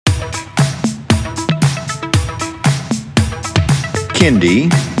Kindy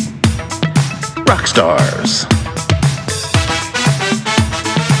Rockstars.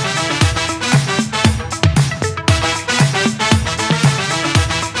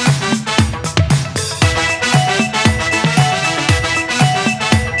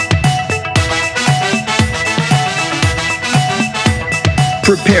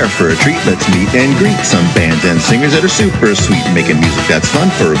 Prepare for a treat, let's meet and greet some bands and singers that are super sweet, making music that's fun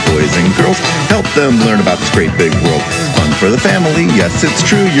for boys and girls. Help them learn about this great big world. Fun for the family, yes it's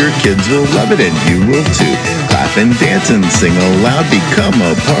true, your kids will love it and you will too. Clap and dance and sing aloud, become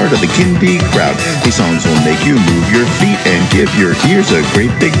a part of the Kindy crowd. These songs will make you move your feet and give your ears a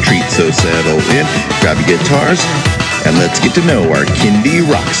great big treat. So settle in, grab your guitars, and let's get to know our Kindy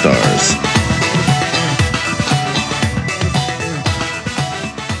Rockstars.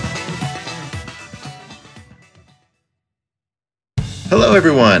 Hello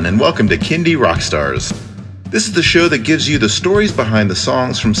everyone, and welcome to Kindy Rockstars. This is the show that gives you the stories behind the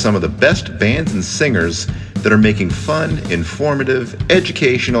songs from some of the best bands and singers that are making fun, informative,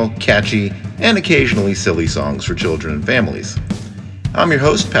 educational, catchy, and occasionally silly songs for children and families. I'm your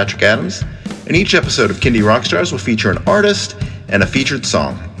host, Patrick Adams, and each episode of Kindy Rockstars will feature an artist and a featured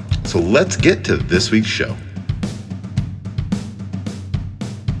song. So let's get to this week's show.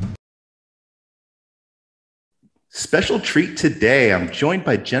 Special treat today. I'm joined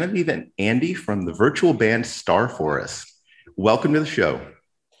by Genevieve and Andy from the virtual band Star Forest. Welcome to the show.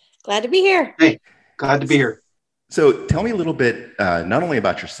 Glad to be here. Hey, glad to be here. So tell me a little bit, not only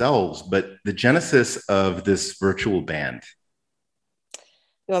about yourselves, but the genesis of this virtual band.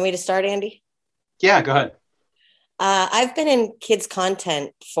 You want me to start, Andy? Yeah, go ahead. I've been in kids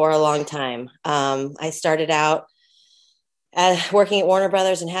content for a long time. I started out working at Warner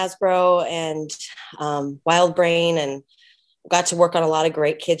Brothers and Hasbro and Wild Brain, and got to work on a lot of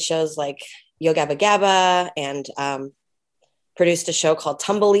great kids shows like Yo Gabba Gabba, and produced a show called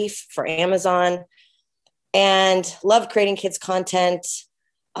Tumbleleaf for Amazon, and loved creating kids content.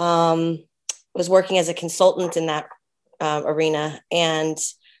 Was working as a consultant in that arena, and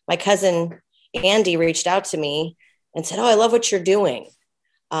my cousin Andy reached out to me and said, "Oh, I love what you're doing.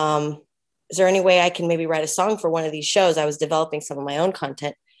 Is there any way I can maybe write a song for one of these shows?" I was developing some of my own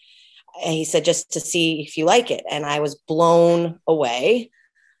content. And he said, "Just to see if you like it." And I was blown away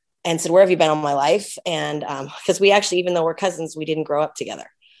and said, "Where have you been all my life?" And because we actually, even though we're cousins, we didn't grow up together.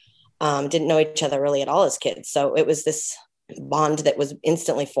 Didn't know each other really at all as kids. So it was this bond that was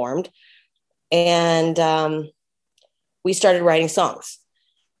instantly formed. And we started writing songs.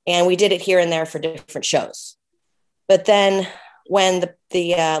 And we did it here and there for different shows. But then when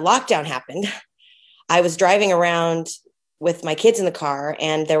the lockdown happened, I was driving around with my kids in the car,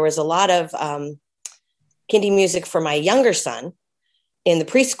 and there was a lot of Kindy music for my younger son in the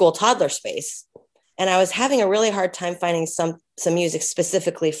preschool toddler space. And I was having a really hard time finding some music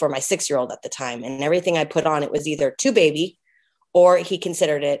specifically for my 6-year-old at the time. And everything I put on, it was either too baby or he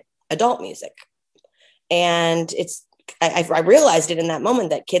considered it adult music. And I realized it in that moment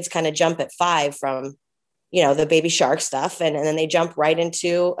that kids kind of jump at 5 from the Baby Shark stuff. And then they jump right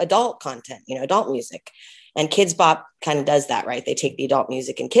into adult content, adult music. And Kids Bop kind of does that, right? They take the adult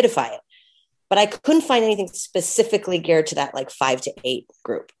music and kidify it. But I couldn't find anything specifically geared to that 5 to 8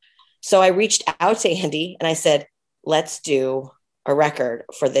 group. So I reached out to Andy and I said, let's do a record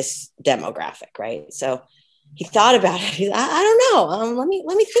for this demographic, right? So he thought about it. He's, I don't know. Let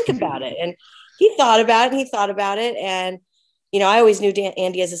me think about it. And he thought about it. And I always knew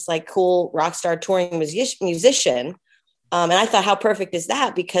Andy as this cool rock star touring musician. And I thought, how perfect is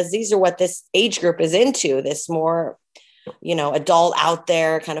that? Because these are what this age group is into, this more, adult out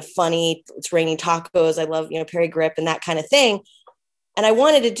there, kind of funny. It's raining tacos. I love, Perry Grip and that kind of thing. And I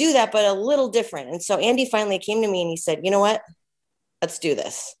wanted to do that, but a little different. And so Andy finally came to me and he said, "You know what? Let's do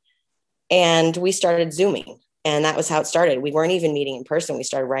this." And we started Zooming. And that was how it started. We weren't even meeting in person. We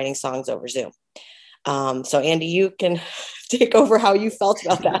started writing songs over Zoom. So Andy, you can take over how you felt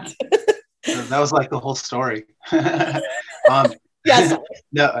about that. That was the whole story. Yes.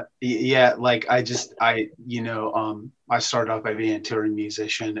 No, yeah. I started off by being a touring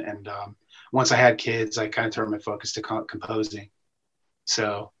musician, and once I had kids, I kind of turned my focus to composing.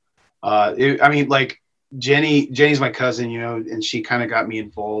 So, Jenny's my cousin, and she kind of got me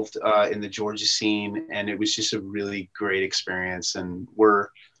involved in the Georgia scene, and it was just a really great experience, and we're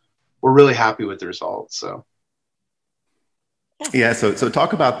really happy with the results. So. Yeah, so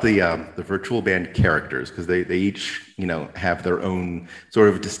talk about the virtual band characters, because they each have their own sort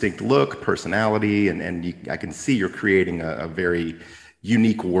of distinct look, personality, and I can see you're creating a very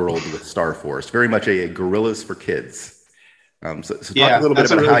unique world with Star Forest, very much a gorillas for kids. So talk a little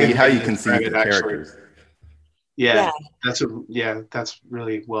bit about how you conceive the characters. Yeah, that's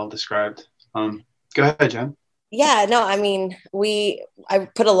really well described. Go ahead, Jen. Yeah, no, I mean, I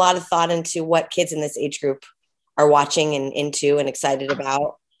put a lot of thought into what kids in this age group are watching and into and excited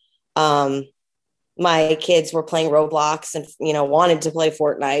about. Um, my kids were playing Roblox and, wanted to play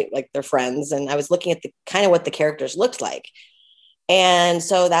Fortnite like their friends. And I was looking at the kind of what the characters looked like. And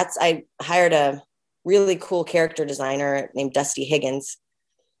so I hired a really cool character designer named Dusty Higgins.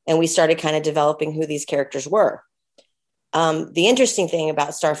 And we started kind of developing who these characters were. The interesting thing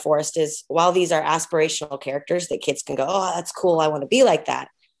about Star Forest is while these are aspirational characters that kids can go, oh, that's cool, I want to be like that.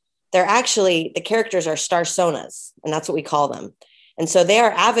 The characters are Starsonas, and that's what we call them. And so they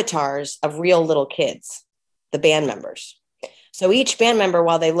are avatars of real little kids, the band members. So each band member,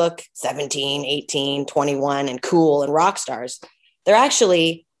 while they look 17, 18, 21 and cool and rock stars, they're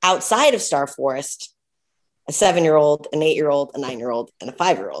actually outside of Star Forest, a 7-year-old, an 8-year-old, a 9-year-old, and a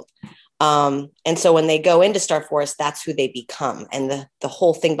 5-year-old. And so when they go into Star Forest, that's who they become. And the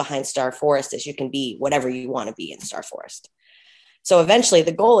whole thing behind Star Forest is you can be whatever you want to be in Star Forest. So eventually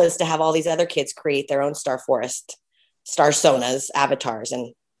the goal is to have all these other kids create their own Star Forest, Starsonas, avatars,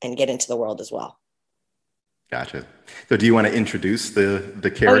 and get into the world as well. Gotcha. So do you want to introduce the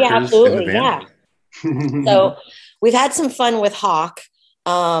characters? Oh, yeah, absolutely. In the band? Yeah. So we've had some fun with Hawk.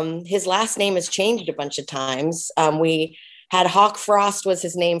 His last name has changed a bunch of times. We had Hawk Frost was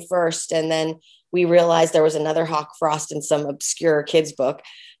his name first, and then we realized there was another Hawk Frost in some obscure kids book.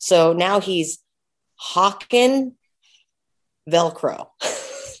 So now he's Hawken Velcro.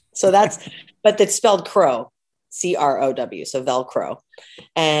 So but it's spelled Crow, Crow. So Velcro.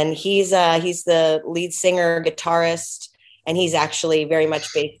 And he's the lead singer, guitarist, and he's actually very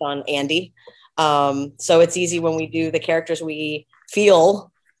much based on Andy. So it's easy when we do the characters, we feel,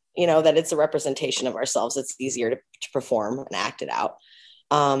 that it's a representation of ourselves. It's easier to perform and act it out.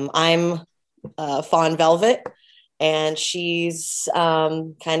 I'm Fawn Velvet, and she's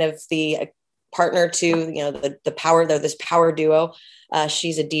kind of the partner to, the power, this power duo.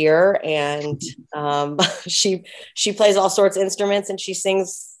 She's a deer, and she plays all sorts of instruments, and she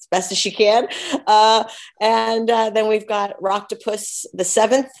sings as best as she can. And then we've got Rocktopus the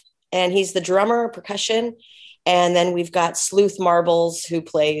Seventh, and he's the drummer, percussion. And then we've got Sleuth Marbles, who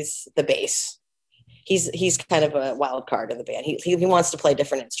plays the bass. He's kind of a wild card in the band. He wants to play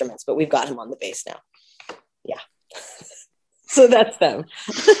different instruments, but we've got him on the bass now. Yeah. So that's them.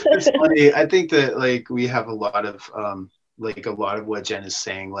 It's funny. I think that we have a lot of what Jen is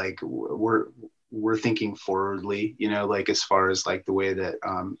saying. Like we're thinking forwardly, as far as the way that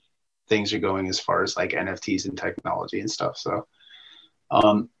things are going, as far as NFTs and technology and stuff. So.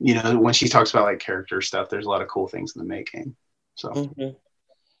 When she talks about character stuff, there's a lot of cool things in the making. So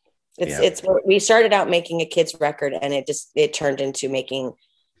we started out making a kids record, and it turned into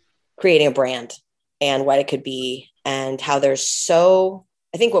creating a brand and what it could be, and how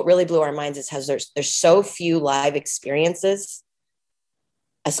I think what really blew our minds is how there's so few live experiences,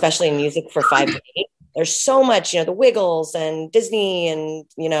 especially in music for 5 to 8. There's so much, the Wiggles and Disney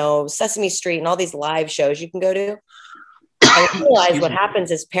and, Sesame Street and all these live shows you can go to. I realize what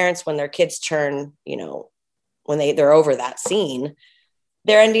happens is parents, when their kids turn, when they're over that scene,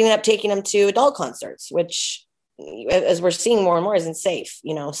 they're ending up taking them to adult concerts, which, as we're seeing more and more, isn't safe,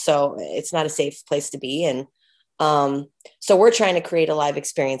 so it's not a safe place to be. And so we're trying to create a live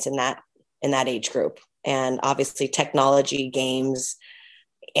experience in that age group. And obviously technology, games,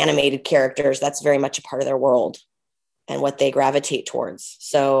 animated characters, that's very much a part of their world and what they gravitate towards.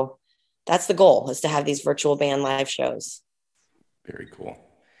 So that's the goal, is to have these virtual band live shows. Very cool.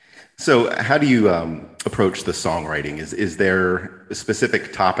 So how do you approach the songwriting? Is there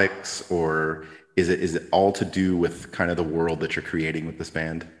specific topics, or is it all to do with kind of the world that you're creating with this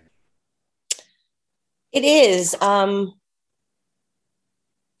band? It is. The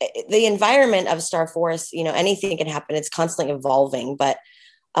environment of Star Forest, anything can happen. It's constantly evolving, but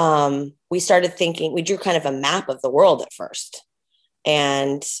we started thinking, we drew kind of a map of the world at first.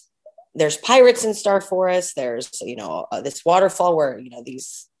 And there's pirates in Star Forest. There's, this waterfall where,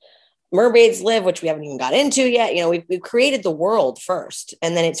 these mermaids live, which we haven't even got into yet. We've created the world first.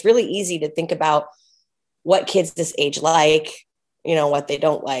 And then it's really easy to think about what kids this age like, what they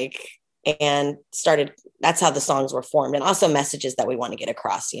don't like, and that's how the songs were formed. And also messages that we want to get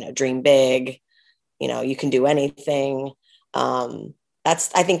across, dream big, you can do anything. I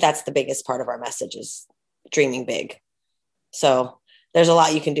think that's the biggest part of our message, is dreaming big. So there's a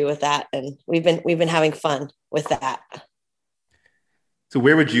lot you can do with that. And we've been having fun with that. So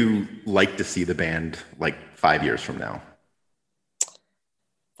where would you like to see the band 5 years from now?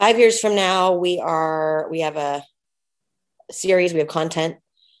 5 years from now, we have a series, we have content.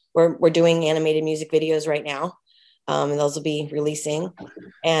 We're doing animated music videos right now. And those will be releasing.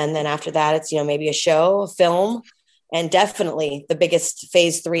 And then after that, it's, maybe a show, a film. And definitely the biggest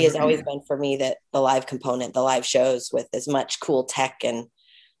phase 3 has always been for me that the live component, the live shows with as much cool tech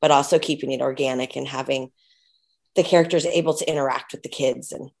but also keeping it organic and having the characters able to interact with the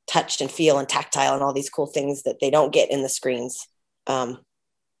kids and touch and feel and tactile and all these cool things that they don't get in the screens.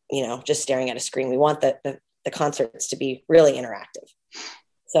 Just staring at a screen. We want the concerts to be really interactive.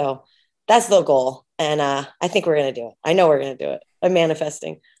 So that's the goal. And I think we're going to do it. I know we're going to do it. I'm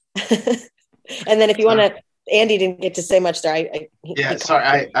manifesting. And then if you want to, Andy didn't get to say much there.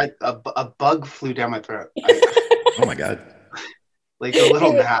 Sorry. A bug flew down my throat. Oh my God. Like a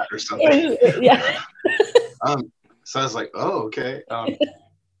little gnat or something. Yeah. So I was like, oh, okay.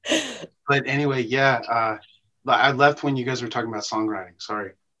 But anyway, I left when you guys were talking about songwriting.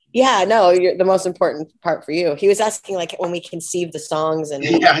 Sorry. Yeah, no, you're the most important part for you. He was asking like when we conceive the songs and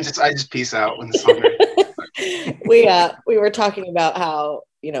I just peace out when the songwriting. We were talking about how,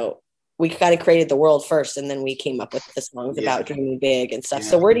 we kind of created the world first and then we came up with the songs about dreaming big and stuff. Yeah.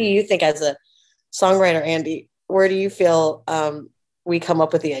 So where do you think as a songwriter, Andy, where do you feel we come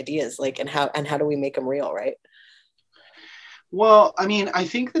up with the ideas, like, and how do we make them real? Right. Well, I mean, I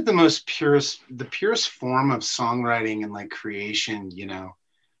think that the purest form of songwriting and like creation,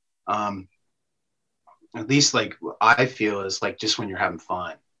 at least like I feel is like just when you're having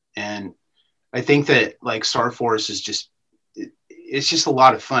fun. And I think that like Star Forest is it's just a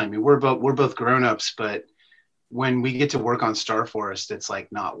lot of fun. I mean, we're both grown-ups, but when we get to work on Star Forest, it's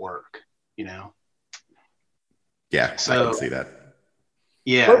like not work, Yeah, so, I can see that.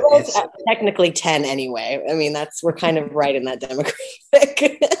 Yeah, we're both technically 10 anyway. I mean, we're kind of right in that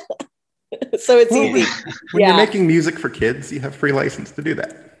demographic. So it's easy. When you're making music for kids, you have free license to do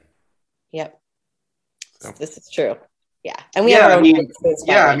that. Yep. So. This is true. Yeah. And we have our own it's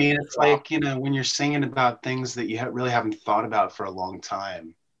like, when you're singing about things that you really haven't thought about for a long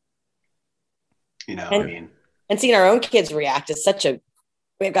time, and seeing our own kids react is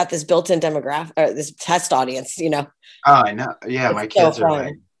we've got this built-in demographic, or this test audience, Oh, I know. Yeah. My kids are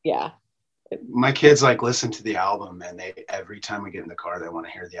like, my kids like listen to the album and every time we get in the car, they want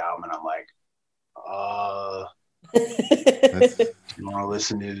to hear the album. And I'm like, you want to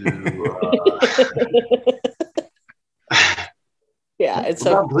listen to, yeah, it's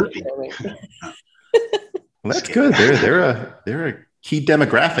so well, that's good. They're a key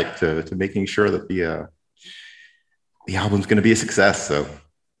demographic to making sure that the album's going to be a success. So,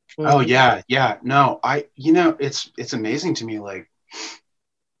 oh yeah. No, it's amazing to me like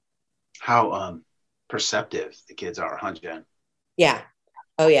how perceptive the kids are, huh, Jen? Yeah.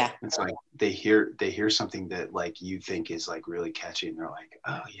 Oh yeah. It's like they hear something that like you think is like really catchy, and they're like,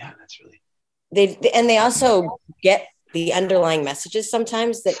 oh yeah, that's really. They also get the underlying messages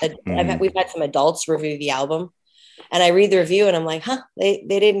sometimes that we've had some adults review the album, and I read the review and I'm like, they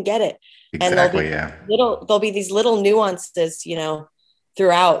didn't get it. Exactly. And there'll be these little nuances,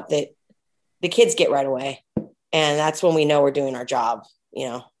 throughout that the kids get right away. And that's when we know we're doing our job,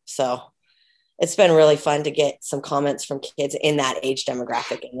 so it's been really fun to get some comments from kids in that age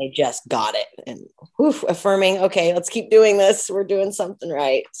demographic, and they just got it and affirming, okay, let's keep doing this. We're doing something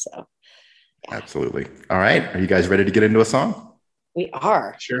right. So. Yeah. Absolutely. All right. Are you guys ready to get into a song? We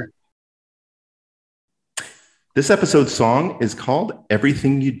are. Sure. This episode's song is called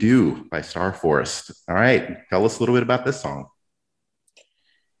Everything You Do by Star Forest. All right. Tell us a little bit about this song.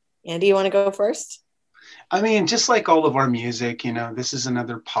 Andy, you want to go first? I mean, just like all of our music, this is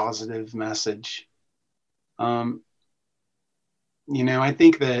another positive message. I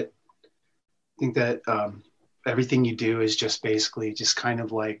think that everything you do is just basically just kind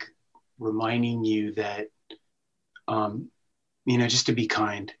of like reminding you that, just to be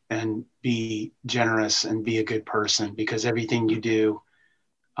kind and be generous and be a good person, because everything you do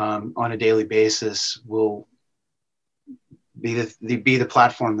on a daily basis will be the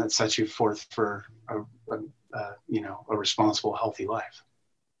platform that sets you forth for a responsible, healthy life.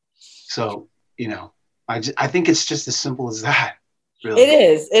 So, I think it's just as simple as that. Really.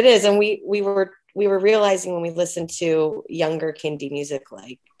 It is. And we were realizing when we listened to younger kindy music,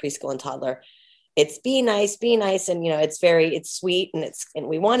 like preschool and toddler, it's be nice. And, it's sweet and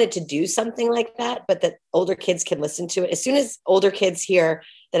we wanted to do something like that, but that older kids can listen to it. As soon as older kids hear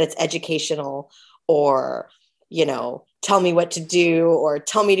that it's educational or, tell me what to do or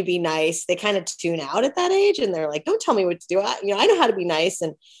tell me to be nice, they kind of tune out at that age. And they're like, don't tell me what to do. I know how to be nice.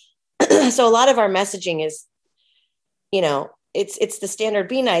 And so a lot of our messaging is, it's the standard,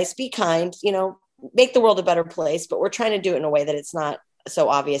 be nice, be kind, make the world a better place, but we're trying to do it in a way that it's not so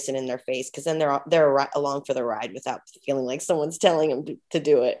obvious and in their face, because then they're along for the ride without feeling like someone's telling them to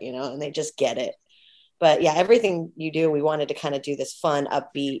do it, and they just get it. But yeah, everything you do, we wanted to kind of do this fun,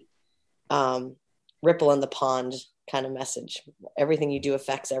 upbeat, ripple in the pond kind of message. Everything you do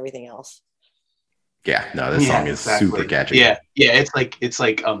affects everything else. Yeah, no, this song is super catchy. Yeah, it's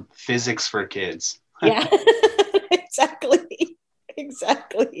like physics for kids. Yeah,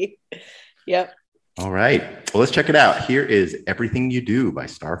 exactly. Yep. All right, well, let's check it out. Here is Everything You Do by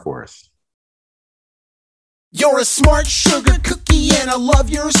Starforest. You're a smart sugar cookie and I love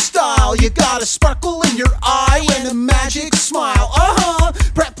your style. You got a sparkle in your eye and a magic smile.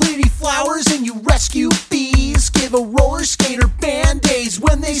 Prep pretty flowers and you rescue bees. Give a roller skater band-aids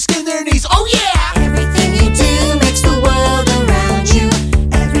when they skin their knees. Oh yeah! Everything you do makes the world around you.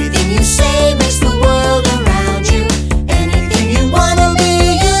 Everything you say makes the world around you. Anything you wanna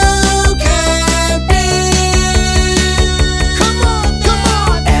be, you can be. Come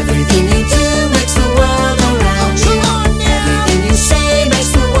on! Everything you do makes the world around you. Everything you say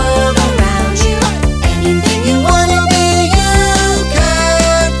makes the world around you. Anything you wanna be, you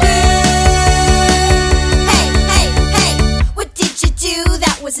can be. Hey, what did you do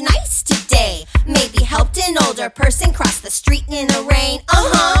that was nice today? Maybe helped an older person cross the street in the rain.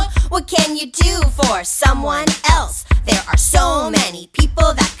 What can you do for someone else? There are so many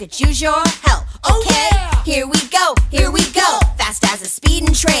people that could use your help. Okay, here we go, fast as a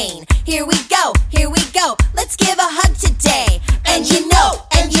speeding train. Here we go, let's give a hug today. And you know,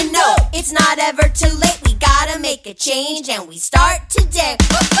 it's not ever too late. We gotta make a change and we start today.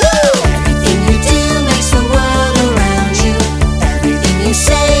 Woo-hoo! Everything you do makes the world around you. Everything you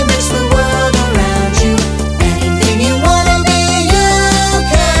say makes the world around you. Anything you wanna be, you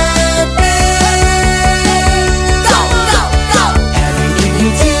can be. Go! Everything you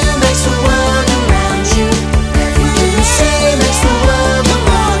do makes the world around you. Everything you say makes the world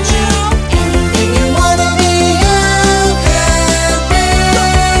around you. Anything you wanna be, you can be.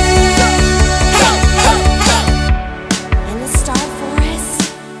 Hey! In the Star Forest,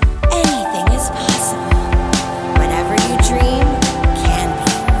 anything is possible. Whatever you dream can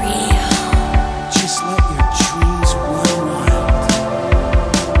be real. Just let your dreams run wild.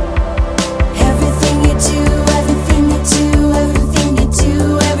 Everything you do, everything you do, everything you do,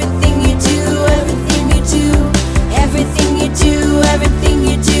 everything you do, everything you do, everything you do, everything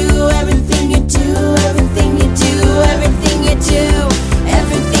you do, everything you do, everything you do, everything you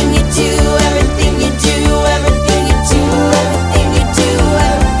do, everything you do, everything you do, everything you do, everything you do,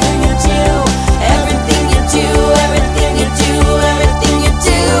 everything you do, everything you do, everything you do, everything you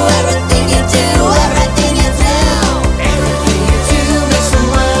do, everything you do, everything you do. Everything you do makes the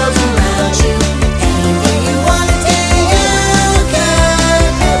world around you. Anything you wanna do, you can.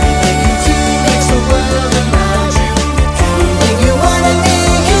 Everything you do makes the world around you. Anything you wanna be,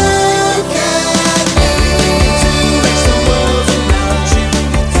 you can. Everything you do makes the world around you.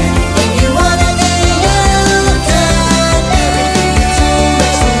 Anything you wanna be, you can. Everything you do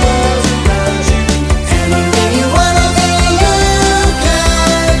makes the world around you. Anything you wanna be, you can. Everything you do makes the world around you. Anything you wanna be, you can.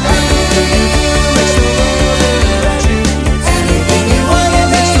 Everything you do makes the world around you. Everything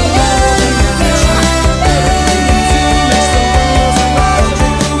you do makes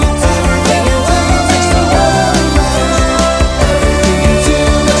the world around you. Everything you do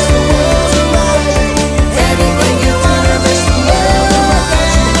makes the world around you. Anything you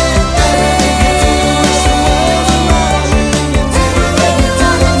wanna makes the world around you. Everything you do makes the world around you. Everything you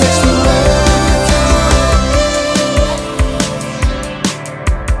wanna makes the world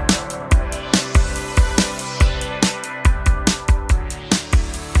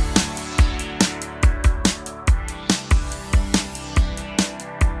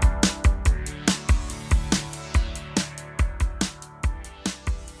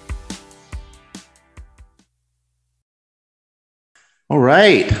All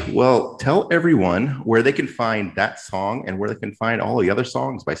right, well, tell everyone where they can find that song and where they can find all the other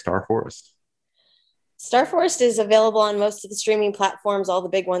songs by Starforest. Starforest is available on most of the streaming platforms, all the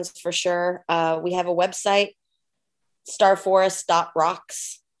big ones for sure. We have a website,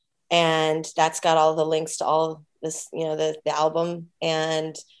 starforest.rocks, and that's got all the links to all this, the album.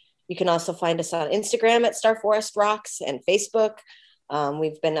 And you can also find us on Instagram at Starforest Rocks and Facebook.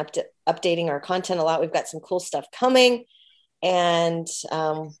 We've been updating our content a lot. We've got some cool stuff coming. And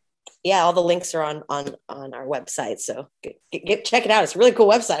all the links are on our website. So check it out. It's a really cool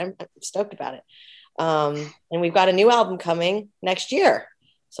website. I'm stoked about it. And we've got a new album coming next year.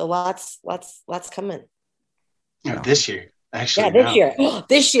 So lots coming. This year, actually.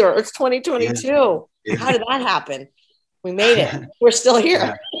 This year. It's 2022. Yeah. How did that happen? We made it. We're still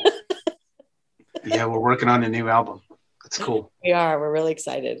here. Yeah, we're working on a new album. It's cool. We are. We're really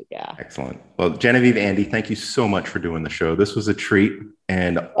excited. Yeah. Excellent. Well, Genevieve, Andy, thank you so much for doing the show. This was a treat,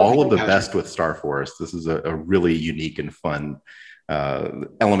 and all of the best with Star Forest. This is a really unique and fun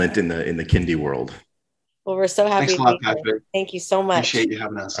element in the kindy world. Well, we're so happy. Thanks a lot, Patrick. Thank you so much. Appreciate you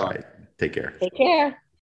having us on. All right. Take care. Take care.